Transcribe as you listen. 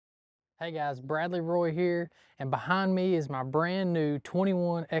Hey guys, Bradley Roy here, and behind me is my brand new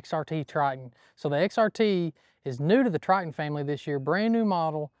 21 XrT Triton. So the XrT is new to the Triton family this year, brand new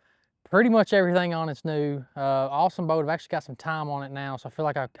model. Pretty much everything on it's new. Awesome boat. I've actually got some time on it now, so I feel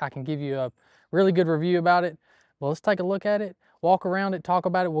like I can give you a really good review about it. Well, let's take a look at it, walk around it, talk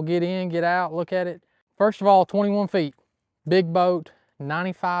about it. We'll get in, get out, look at it. First of all, 21 feet, big boat,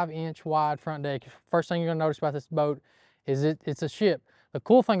 95-inch wide front deck. First thing you're gonna notice about this boat is it's a ship. The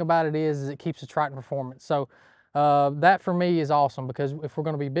cool thing about it is it keeps the Triton performance. So that for me is awesome, because if we're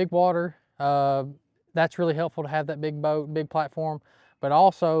going to be big water, that's really helpful to have that big boat, big platform. But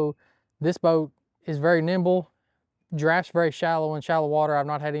also this boat is very nimble, drafts very shallow in shallow water. I've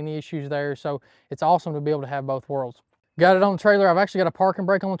not had any issues there. So it's awesome to be able to have both worlds. Got it on the trailer. I've actually got a parking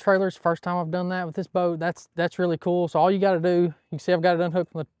brake on the trailer. It's the first time I've done that with this boat. That's really cool. So all you got to do, you can see I've got it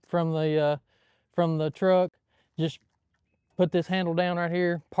unhooked from the truck. Just put this handle down right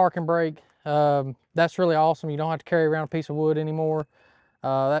here, parking brake. That's really awesome. You don't have to carry around a piece of wood anymore.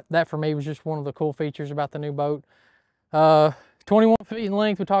 That for me was just one of the cool features about the new boat. 21 feet in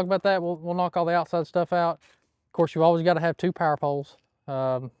length, we talked about that. We'll knock all the outside stuff out. Of course, you've always got to have two power poles.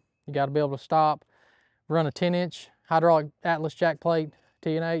 You got to be able to stop, run a 10-inch hydraulic Atlas jack plate,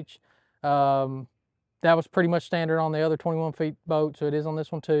 T&H. That was pretty much standard on the other 21 feet boat, so it is on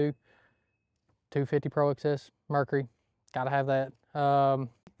this one too. 250 Pro XS Mercury. Got to have that.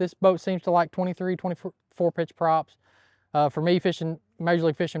 This boat seems to like 23, 24 pitch props. For me, Major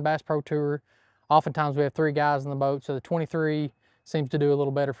League Fishing Bass Pro Tour, oftentimes we have 3 guys in the boat, so the 23 seems to do a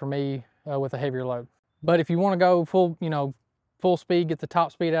little better for me with a heavier load. But if you want to go full speed, get the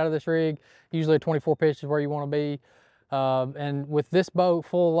top speed out of this rig, usually a 24 pitch is where you want to be. And with this boat,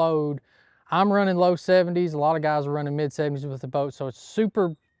 full load, I'm running low 70s. A lot of guys are running mid 70s with the boat, so it's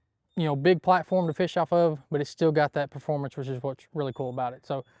super big platform to fish off of, but it's still got that performance, which is what's really cool about it.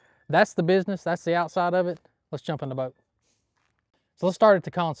 So that's the business, that's the outside of it. Let's jump in the boat. So let's start at the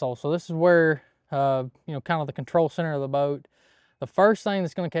console. So this is where, kind of the control center of the boat. The first thing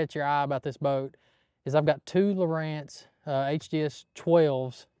that's gonna catch your eye about this boat is I've got 2 Lowrance HDS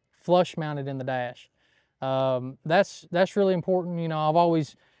 12s flush mounted in the dash. That's really important.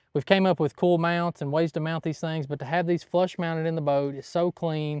 We've came up with cool mounts and ways to mount these things, but to have these flush mounted in the boat is so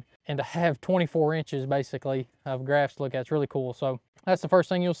clean, and to have 24 inches basically of graphs to look at, it's really cool. So that's the first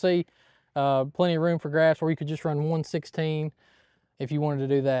thing you'll see. Plenty of room for graphs, where you could just run 1/16 if you wanted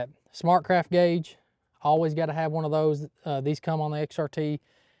to do that. SmartCraft gauge, always got to have one of those. These come on the XrT.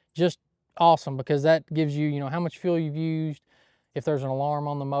 Just awesome, because that gives you, how much fuel you've used, if there's an alarm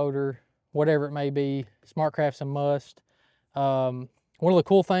on the motor, whatever it may be. SmartCraft's a must. One of the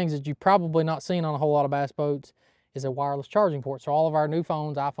cool things that you've probably not seen on a whole lot of bass boats is a wireless charging port. So all of our new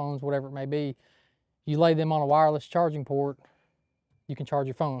phones, iPhones, whatever it may be, you lay them on a wireless charging port, you can charge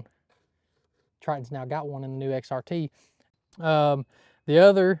your phone. Triton's now got one in the new XrT. The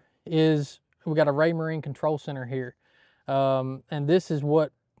other is we got a Raymarine control center here. And this is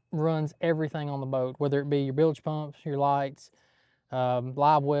what runs everything on the boat, whether it be your bilge pumps, your lights,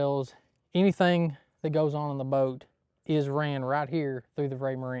 live wells, anything that goes on in the boat is ran right here through the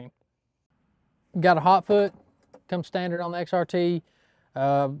Raymarine. Got a hot foot, comes standard on the XrT.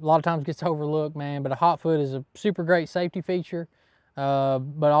 A lot of times gets overlooked, man, but a hot foot is a super great safety feature,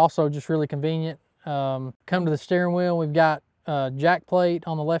 but also just really convenient. Come to the steering wheel, we've got jack plate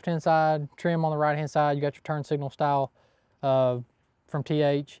on the left-hand side, trim on the right-hand side. You got your turn signal style from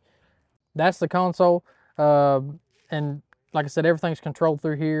TH. That's the console, and like I said, everything's controlled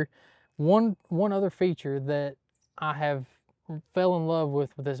through here. One other feature that I have fell in love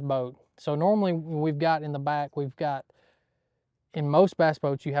with this boat. So normally we've got in the back, in most bass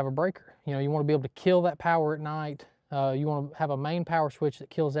boats, you have a breaker. You want to be able to kill that power at night. You want to have a main power switch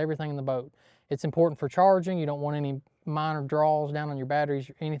that kills everything in the boat. It's important for charging. You don't want any minor draws down on your batteries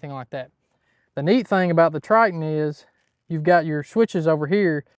or anything like that. The neat thing about the Triton is you've got your switches over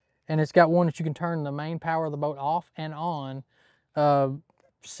here, and it's got one that you can turn the main power of the boat off and on,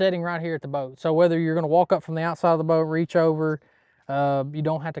 setting right here at the boat. So whether you're going to walk up from the outside of the boat, reach over, you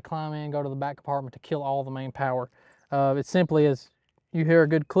don't have to climb in, go to the back compartment to kill all the main power. It simply is, you hear a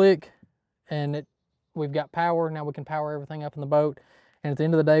good click, and we've got power. Now we can power everything up in the boat. And at the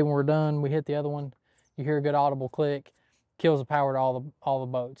end of the day, when we're done, we hit the other one, you hear a good audible click, kills the power to all the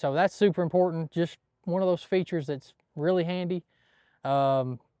boat. So that's super important. Just one of those features that's really handy.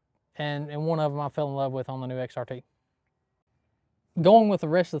 And one of them I fell in love with on the new XrT. Going with the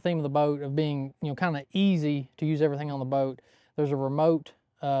rest of the theme of the boat of being, kind of easy to use everything on the boat, there's a remote,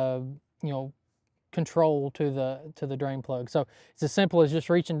 control to the drain plug. So it's as simple as just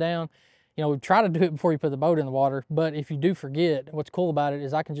reaching down. You know, try to do it before you put the boat in the water, but if you do forget, what's cool about it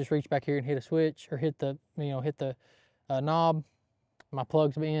is I can just reach back here and hit a switch or hit the, knob. My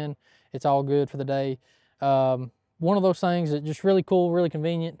plug's in, it's all good for the day. One of those things that just really cool, really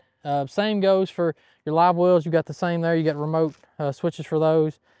convenient. Same goes for your live wells. You got the same there. You got remote switches for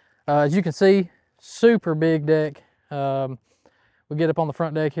those. As you can see, super big deck. We get up on the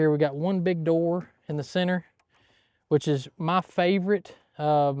front deck here. We got one big door in the center, which is my favorite.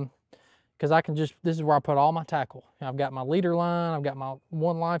 Because I can just, this is where I put all my tackle. I've got my leader line, I've got my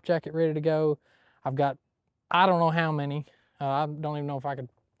one life jacket ready to go. I've got, I don't know how many. I don't even know if I could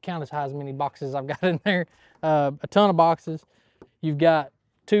count as high as many boxes I've got in there. A ton of boxes. You've got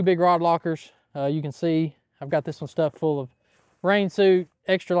two big rod lockers. You can see I've got this one stuffed full of rain suit,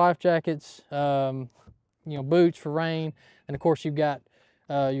 extra life jackets, boots for rain. And of course you've got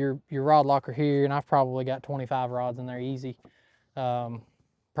your rod locker here, and I've probably got 25 rods in there easy.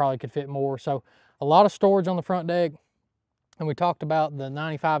 Probably could fit more. So a lot of storage on the front deck. And we talked about the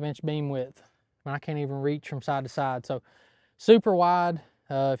 95-inch beam width. I can't even reach from side to side. So super wide.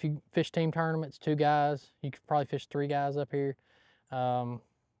 If you fish team tournaments, 2 guys, you could probably fish 3 guys up here.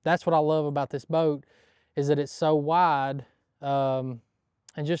 That's what I love about this boat, is that it's so wide and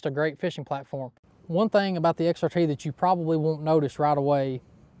just a great fishing platform. One thing about the XrT that you probably won't notice right away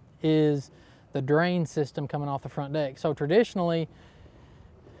is the drain system coming off the front deck. So traditionally,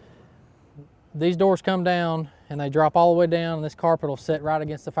 these doors come down and they drop all the way down, and this carpet will set right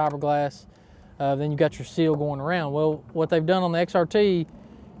against the fiberglass. Then you got your seal going around. Well, what they've done on the XrT,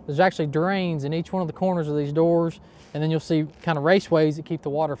 there's actually drains in each one of the corners of these doors, and then you'll see kind of raceways that keep the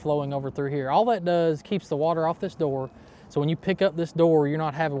water flowing over through here. All that does keeps the water off this door. So when you pick up this door, you're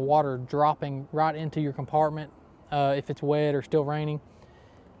not having water dropping right into your compartment if it's wet or still raining.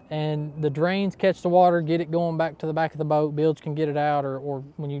 And the drains catch the water, get it going back to the back of the boat. Bilge can get it out, or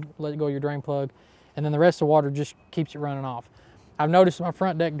when you let go of your drain plug, and then the rest of the water just keeps it running off. I've noticed my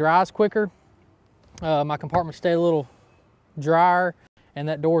front deck dries quicker. My compartments stay a little drier, and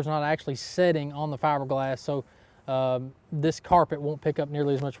that door's not actually setting on the fiberglass, so this carpet won't pick up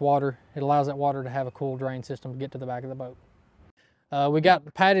nearly as much water. It allows that water to have a cool drain system to get to the back of the boat. We got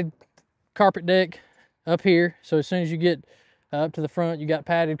the padded carpet deck up here, so as soon as you get up to the front, you got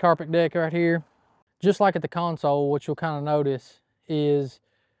padded carpet deck right here. Just like at the console, what you'll kind of notice is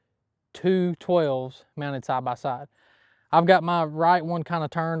 2 12s mounted side by side. I've got my right one kind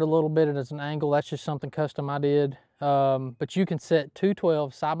of turned a little bit at an angle. That's just something custom I did. But you can set 2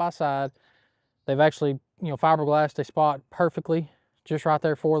 12s side by side. They've actually, fiberglass, they spot perfectly just right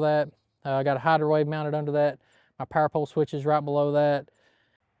there for that. I got a hydro wave mounted under that. My power pole switch is right below that.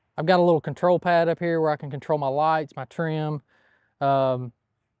 I've got a little control pad up here where I can control my lights, my trim,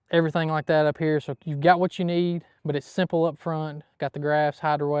 everything like that up here. So you've got what you need, but it's simple up front. Got the graphs,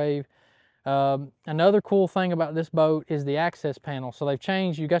 hydro wave. Another cool thing about this boat is the access panel. So they've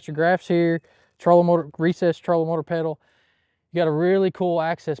changed, you got your graphs here, trolling motor, recessed trolling motor pedal. You got a really cool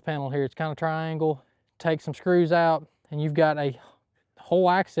access panel here. It's kind of triangle, take some screws out, and you've got a whole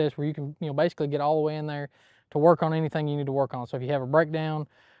access where you can basically get all the way in there to work on anything you need to work on. So if you have a breakdown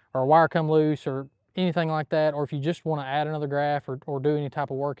or a wire come loose or anything like that, or if you just want to add another graph or do any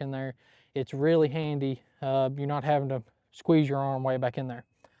type of work in there, it's really handy. You're not having to squeeze your arm way back in there.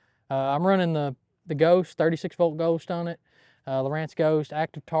 I'm running the Ghost, 36 volt Ghost on it, Lowrance Ghost,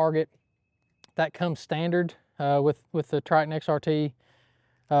 active target. That comes standard with the Triton XrT.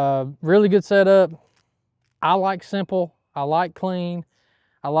 Really good setup. I like simple, I like clean.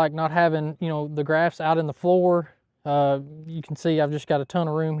 I like not having, the graphs out in the floor. You can see I've just got a ton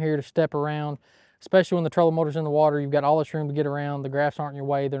of room here to step around, especially when the trolling motor's in the water. You've got all this room to get around. The graphs aren't in your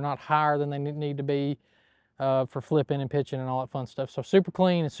way. They're not higher than they need to be for flipping and pitching and all that fun stuff. So super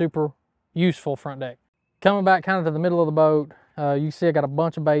clean and super useful front deck. Coming back kind of to the middle of the boat, you can see I got a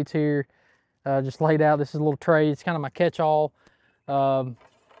bunch of baits here just laid out. This is a little tray. It's kind of my catch-all. Got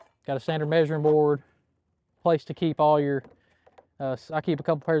a standard measuring board, place to keep all your, I keep a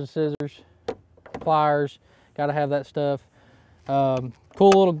couple pairs of scissors, pliers, got to have that stuff.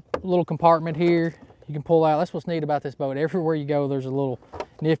 Cool little compartment here you can pull out. That's what's neat about this boat. Everywhere you go, there's a little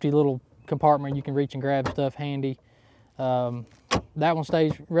nifty little compartment you can reach and grab stuff handy. That one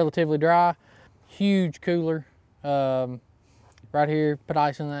stays relatively dry. Huge cooler right here, put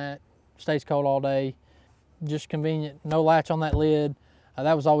ice in that, stays cold all day. Just convenient, no latch on that lid.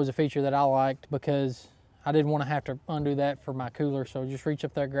 That was always a feature that I liked because I didn't want to have to undo that for my cooler, so just reach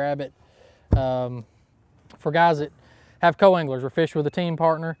up there, grab it. For guys that have co-anglers or fish with a team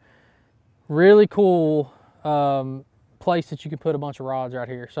partner, really cool place that you can put a bunch of rods right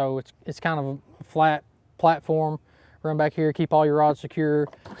here. So it's kind of a flat platform run back here, keep all your rods secure.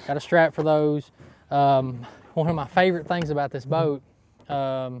 Got a strap for those. One of my favorite things about this boat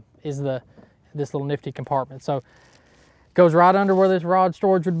is this little nifty compartment. So it goes right under where this rod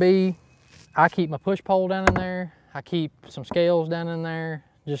storage would be. I keep my push pole down in there. I keep some scales down in there.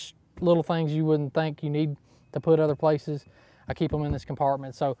 Just little things you wouldn't think you need to put other places. I keep them in this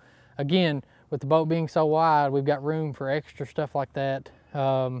compartment. So again, with the boat being so wide, we've got room for extra stuff like that.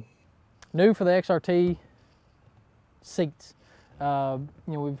 New for the XrT, seats. You know,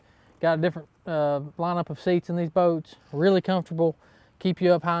 we've got a different lineup of seats in these boats. Really comfortable, keep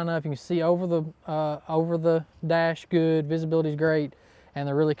you up high enough. You can see over the dash good, visibility's great, and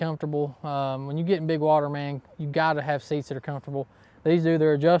they're really comfortable. When you get in big water, man, you gotta have seats that are comfortable. These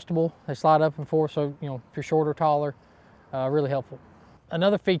they're adjustable. They slide up and forth, so you know, if you're short or taller, really helpful.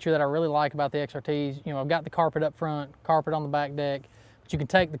 Another feature that I really like about the XrTs, you know, I've got the carpet up front, carpet on the back deck, but you can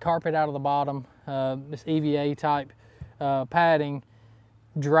take the carpet out of the bottom. This EVA type padding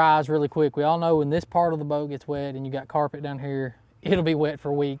dries really quick. We all know when this part of the boat gets wet and you got carpet down here, it'll be wet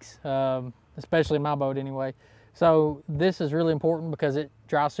for weeks, especially in my boat anyway. So this is really important because it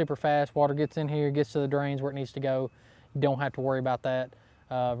dries super fast. Water gets in here, gets to the drains where it needs to go. You don't have to worry about that.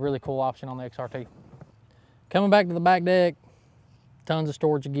 Really cool option on the XrT. Coming back to the back deck, tons of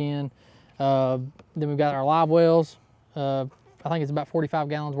storage again. Then we've got our live wells. I think it's about 45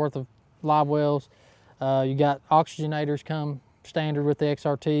 gallons worth of live wells. You got oxygenators come standard with the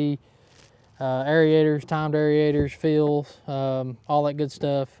XrT, aerators, timed aerators, fills, all that good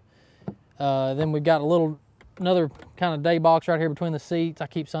stuff. Then we've got another kind of day box right here between the seats. I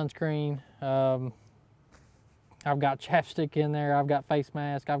keep sunscreen. I've got chapstick in there. I've got face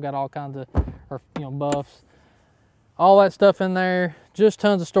mask. I've got all kinds of, buffs. All that stuff in there. Just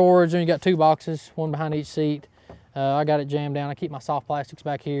tons of storage. And you got two boxes, one behind each seat. I got it jammed down. I keep my soft plastics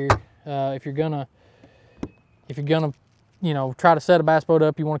back here. If you're gonna, try to set a bass boat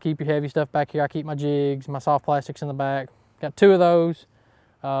up, you want to keep your heavy stuff back here. I keep my jigs, my soft plastics in the back. Got two of those.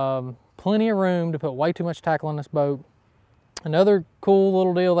 Plenty of room to put way too much tackle on this boat. Another cool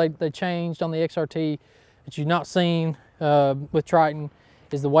little deal they changed on the XrT that you've not seen with Triton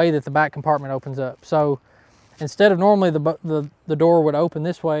is the way that the back compartment opens up. So instead of normally the door would open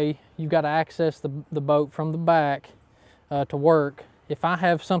this way, you've got to access the boat from the back to work. If I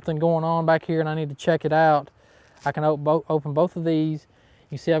have something going on back here and I need to check it out, I can open both of these.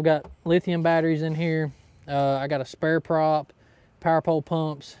 You see I've got lithium batteries in here. I got a spare prop, power pole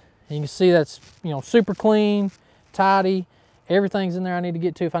pumps. And you can see that's super clean, tidy. Everything's in there I need to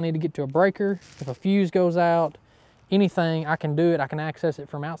get to. If I need to get to a breaker, if a fuse goes out, anything, I can do it. I can access it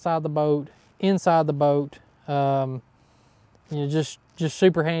from outside the boat, inside the boat. Just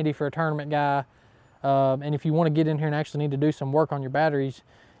super handy for a tournament guy. And if you want to get in here and actually need to do some work on your batteries,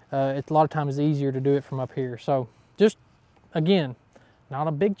 it's a lot of times easier to do it from up here. So just, again, not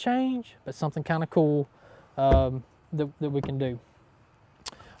a big change, but something kind of cool that we can do.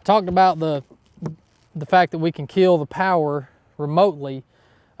 I talked about the fact that we can kill the power remotely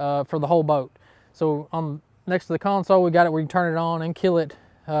for the whole boat. So next to the console, we got it where you can turn it on and kill it.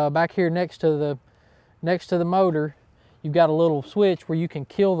 Back here next to the motor, you've got a little switch where you can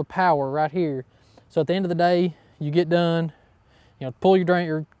kill the power right here. So at the end of the day, you get done, pull your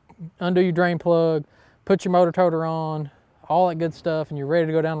drain, undo your drain plug, put your motor toter on, all that good stuff, and you're ready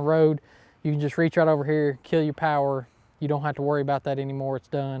to go down the road. You can just reach right over here, kill your power. You don't have to worry about that anymore. It's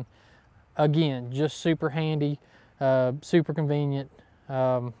done. Again, just super handy, super convenient,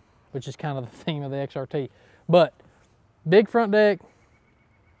 which is kind of the theme of the XrT. But big front deck,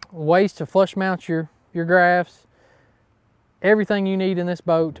 ways to flush mount your graphs, everything you need in this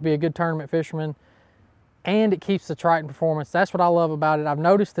boat to be a good tournament fisherman, and it keeps the Triton performance. That's what I love about it. I've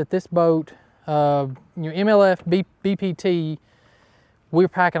noticed that this boat, MLF, BPT, we're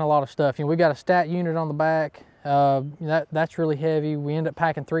packing a lot of stuff. We got a stat unit on the back. That's really heavy. We end up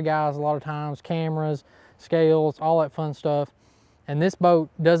packing 3 guys a lot of times, cameras, scales, all that fun stuff. And this boat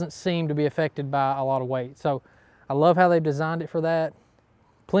doesn't seem to be affected by a lot of weight. So I love how they've designed it for that.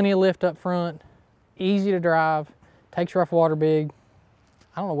 Plenty of lift up front, easy to drive, takes rough water big.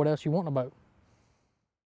 I don't know what else you want in a boat.